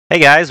Hey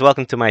guys,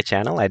 welcome to my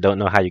channel. I don't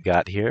know how you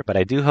got here, but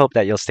I do hope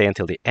that you'll stay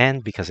until the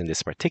end because in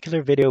this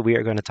particular video we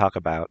are going to talk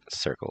about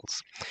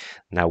circles.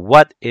 Now,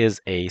 what is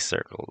a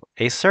circle?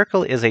 A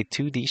circle is a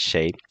 2D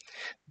shape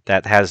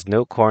that has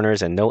no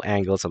corners and no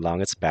angles along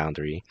its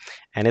boundary,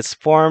 and it's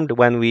formed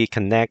when we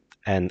connect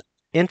an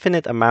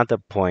infinite amount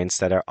of points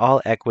that are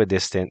all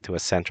equidistant to a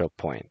central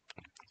point.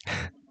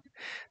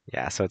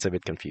 Yeah, so it's a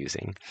bit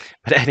confusing.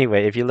 But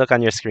anyway, if you look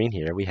on your screen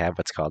here, we have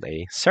what's called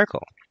a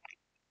circle.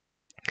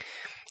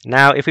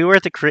 Now, if we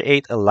were to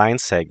create a line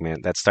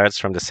segment that starts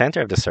from the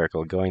center of the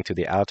circle going to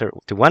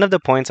one of the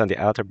points on the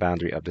outer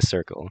boundary of the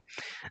circle,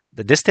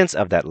 the distance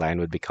of that line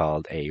would be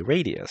called a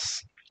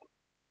radius.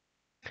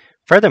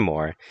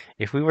 Furthermore,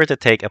 if we were to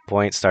take a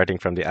point starting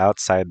from the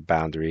outside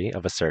boundary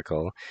of a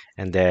circle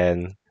and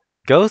then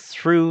go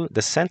through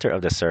the center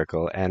of the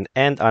circle and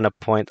end on a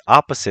point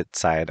opposite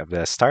side of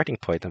the starting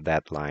point of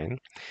that line,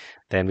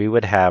 then we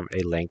would have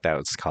a length that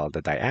was called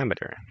the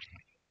diameter.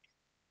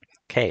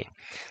 Okay,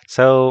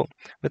 so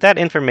with that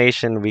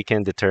information, we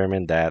can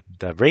determine that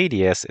the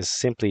radius is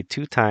simply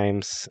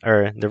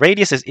the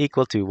radius is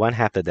equal to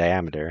 1/2 the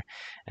diameter,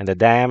 and the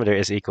diameter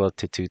is equal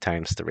to 2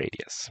 times the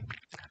radius.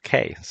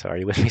 Okay, so are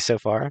you with me so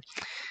far?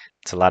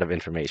 It's a lot of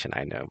information,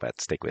 I know,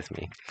 but stick with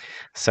me.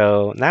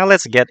 So now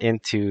let's get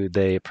into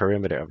the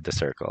perimeter of the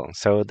circle.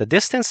 So the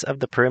distance of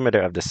the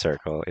perimeter of the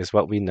circle is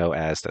what we know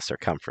as the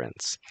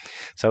circumference.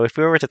 So if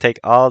we were to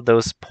take all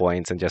those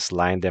points and just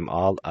line them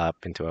all up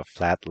into a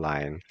flat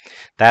line,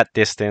 that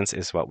distance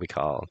is what we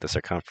call the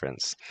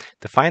circumference.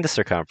 To find the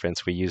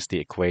circumference, we use the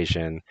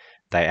equation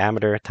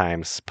diameter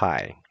times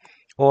pi.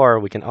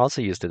 Or we can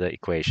also use the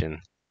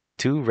equation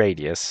 2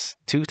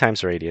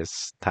 times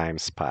radius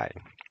times pi,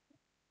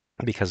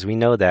 because we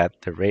know that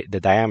the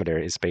diameter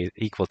is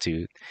equal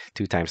to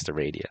 2 times the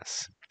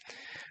radius.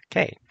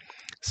 Okay,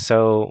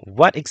 so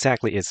what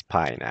exactly is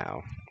pi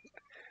now?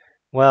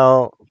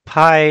 Well,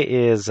 pi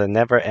is a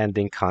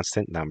never-ending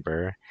constant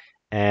number,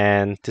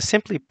 and to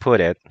simply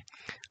put it,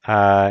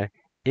 uh,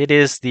 it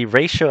is the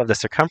ratio of the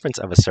circumference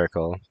of a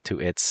circle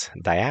to its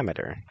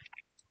diameter.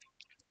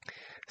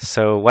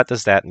 So what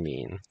does that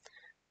mean?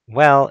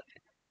 Well,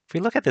 if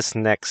we look at this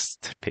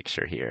next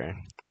picture here,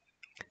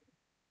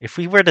 if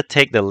we were to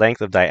take the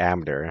length of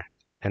diameter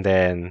and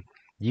then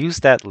use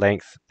that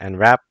length and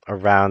wrap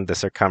around the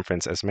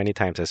circumference as many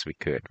times as we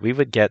could, we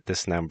would get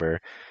this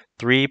number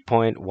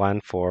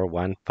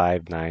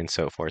 3.14159,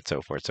 so forth, so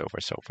forth, so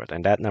forth, so forth.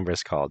 And that number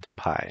is called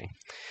pi.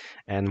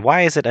 And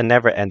why is it a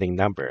never-ending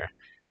number?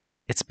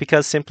 It's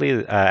because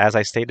simply, as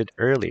I stated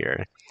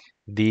earlier,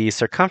 the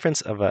circumference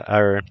of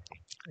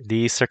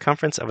the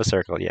circumference of a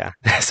circle, yeah,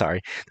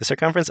 sorry, the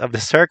circumference of the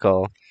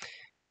circle,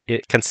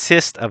 it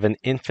consists of an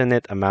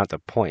infinite amount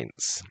of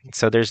points.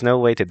 So there's no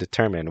way to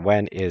determine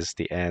when is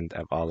the end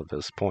of all of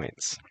those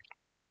points.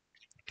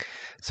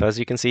 So as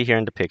you can see here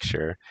in the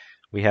picture,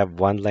 we have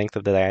one length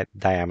of the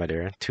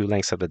diameter, two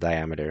lengths of the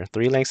diameter,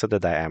 three lengths of the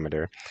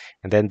diameter,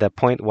 and then the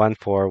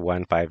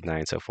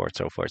 0.14159, so forth,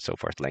 so forth, so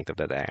forth, length of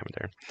the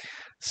diameter.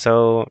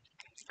 So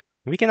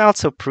we can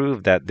also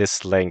prove that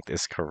this length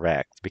is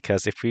correct,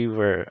 because if we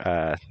were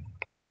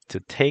to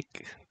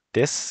take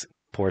this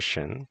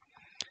portion,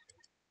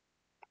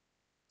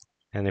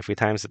 and if we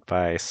times it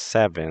by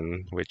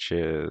 7, which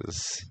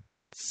is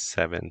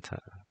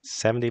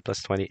 70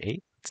 plus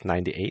 28, it's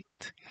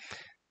 98.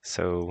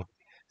 So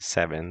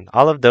 7.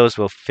 All of those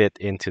will fit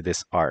into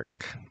this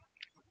arc.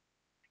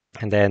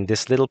 And then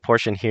this little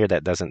portion here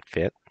that doesn't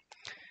fit,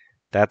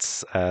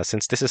 that's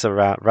since this is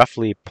around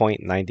roughly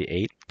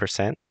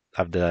 0.98%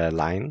 of the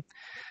line,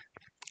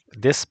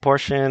 this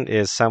portion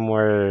is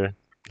somewhere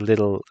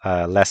little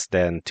less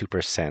than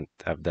 2%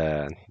 of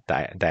the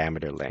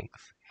diameter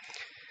length.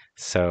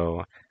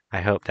 So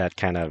I hope that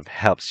kind of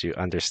helps you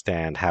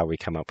understand how we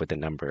come up with the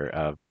number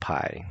of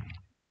pi.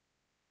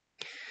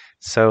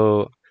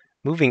 So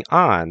moving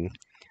on,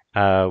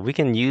 we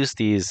can use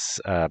these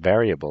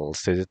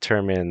variables to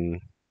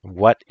determine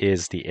what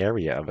is the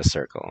area of a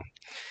circle.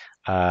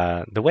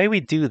 The way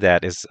we do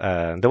that is,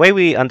 the way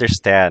we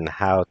understand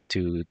how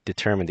to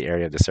determine the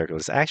area of the circle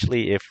is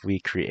actually if we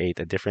create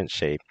a different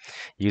shape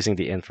using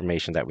the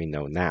information that we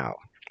know now.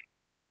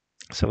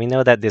 So we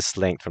know that this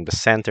length from the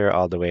center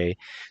all the way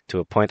to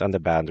a point on the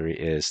boundary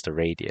is the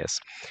radius.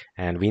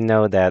 And we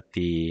know that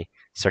the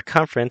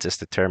circumference is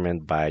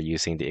determined by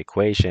using the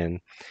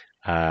equation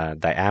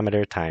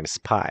diameter times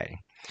pi.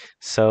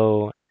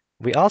 So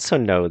we also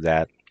know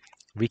that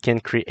we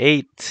can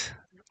create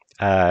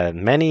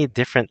many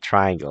different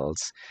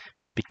triangles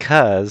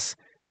because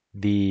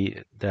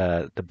the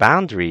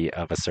boundary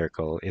of a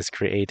circle is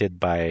created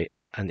by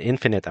an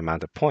infinite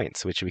amount of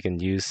points, which we can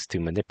use to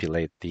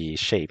manipulate the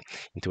shape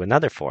into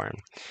another form.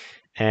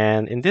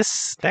 And in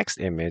this next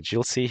image,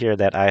 you'll see here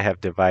that I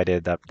have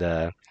divided up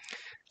the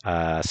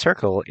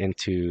circle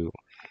into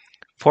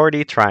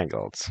 40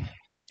 triangles.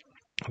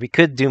 We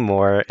could do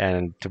more,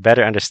 and to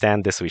better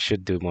understand this, we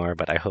should do more,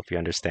 but I hope you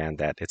understand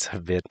that it's a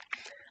bit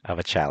of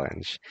a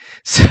challenge.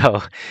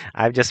 So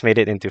I've just made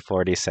it into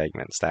 40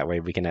 segments. That way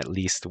we can at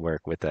least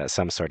work with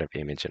some sort of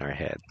image in our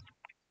head.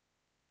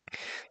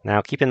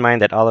 Now keep in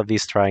mind that all of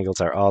these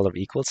triangles are all of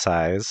equal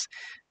size,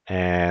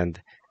 and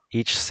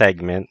each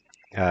segment,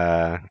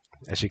 uh,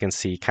 as you can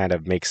see, kind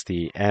of makes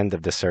the end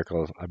of the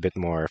circle a bit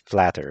more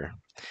flatter,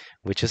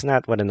 which is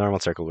not what a normal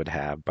circle would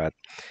have, but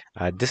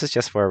this is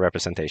just for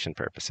representation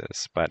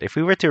purposes. But if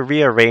we were to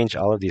rearrange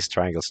all of these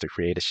triangles to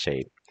create a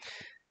shape,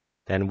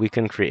 then we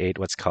can create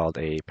what's called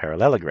a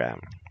parallelogram.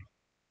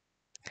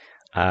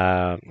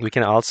 We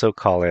can also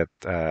call it,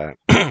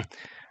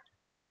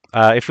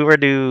 if we were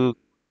to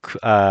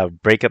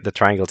break up the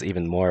triangles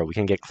even more, we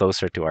can get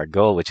closer to our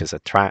goal, which is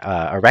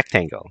a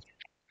rectangle.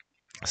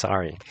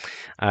 Sorry.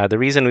 The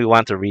reason we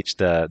want to reach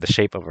the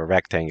shape of a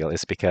rectangle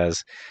is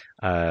because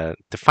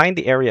to find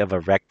the area of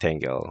a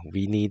rectangle,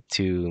 we need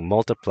to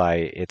multiply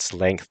its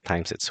length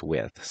times its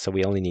width. So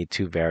we only need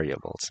two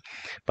variables.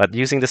 But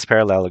using this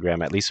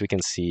parallelogram, at least we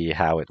can see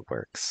how it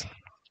works.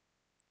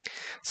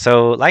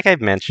 So like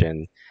I've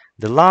mentioned,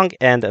 the long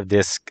end of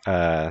this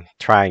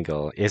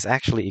triangle is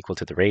actually equal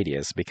to the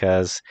radius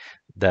because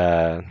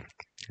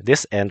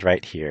this end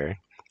right here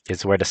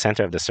is where the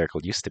center of the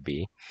circle used to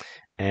be,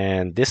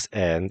 and this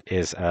end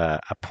is a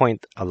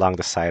point along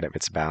the side of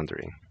its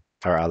boundary,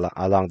 or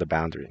along the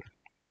boundary.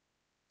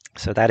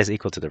 So that is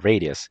equal to the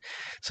radius.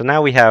 So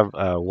now we have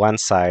one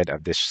side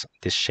of this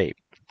shape.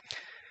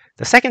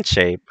 The second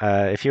shape,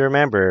 if you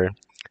remember,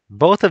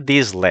 both of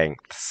these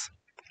lengths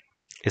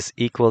is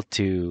equal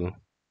to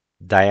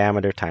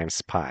diameter times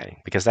pi,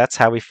 because that's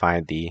how we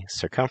find the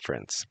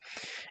circumference.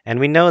 And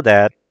we know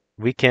that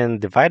we can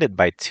divide it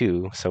by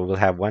 2, so we'll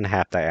have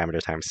 1/2 diameter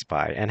times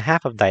pi, and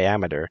half of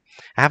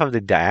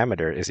the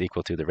diameter is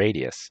equal to the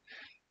radius.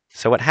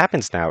 So what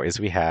happens now is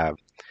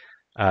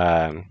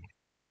um,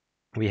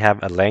 we have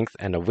a length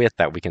and a width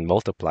that we can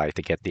multiply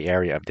to get the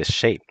area of this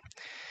shape.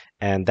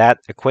 And that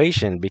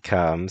equation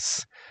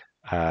becomes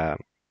uh,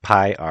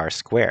 pi r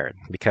squared,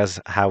 because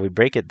how we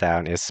break it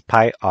down is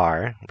pi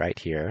r right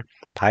here,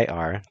 pi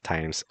r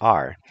times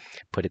r.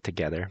 Put it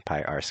together,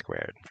 pi r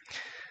squared.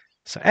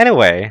 So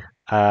anyway,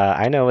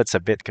 I know it's a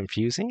bit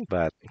confusing,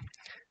 but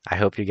I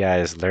hope you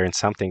guys learned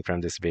something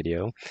from this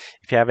video.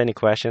 If you have any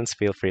questions,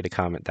 feel free to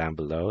comment down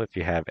below. If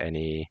you have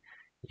any,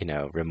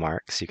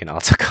 remarks, you can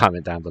also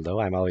comment down below.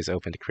 I'm always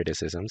open to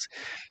criticisms.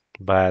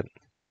 But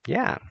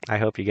yeah, I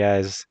hope you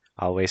guys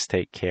always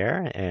take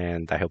care,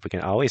 and I hope we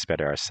can always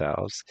better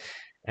ourselves.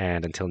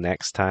 And until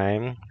next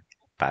time,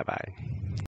 bye bye.